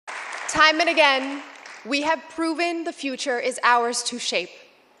Time and again, we have proven the future is ours to shape.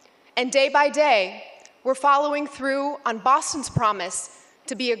 And day by day, we're following through on Boston's promise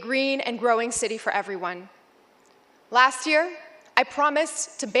to be a green and growing city for everyone. Last year, I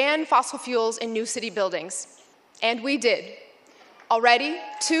promised to ban fossil fuels in new city buildings, and we did. Already,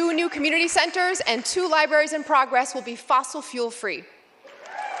 2 new community centers and 2 libraries in progress will be fossil fuel-free.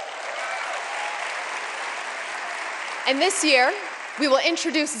 And this year, we will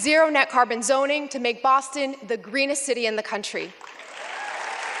introduce zero net carbon zoning to make Boston the greenest city in the country.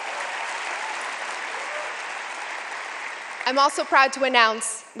 I'm also proud to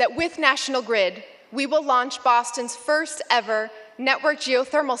announce that with National Grid, we will launch Boston's first ever network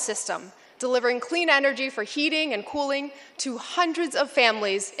geothermal system, delivering clean energy for heating and cooling to hundreds of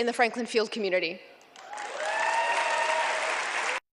families in the Franklin Field community.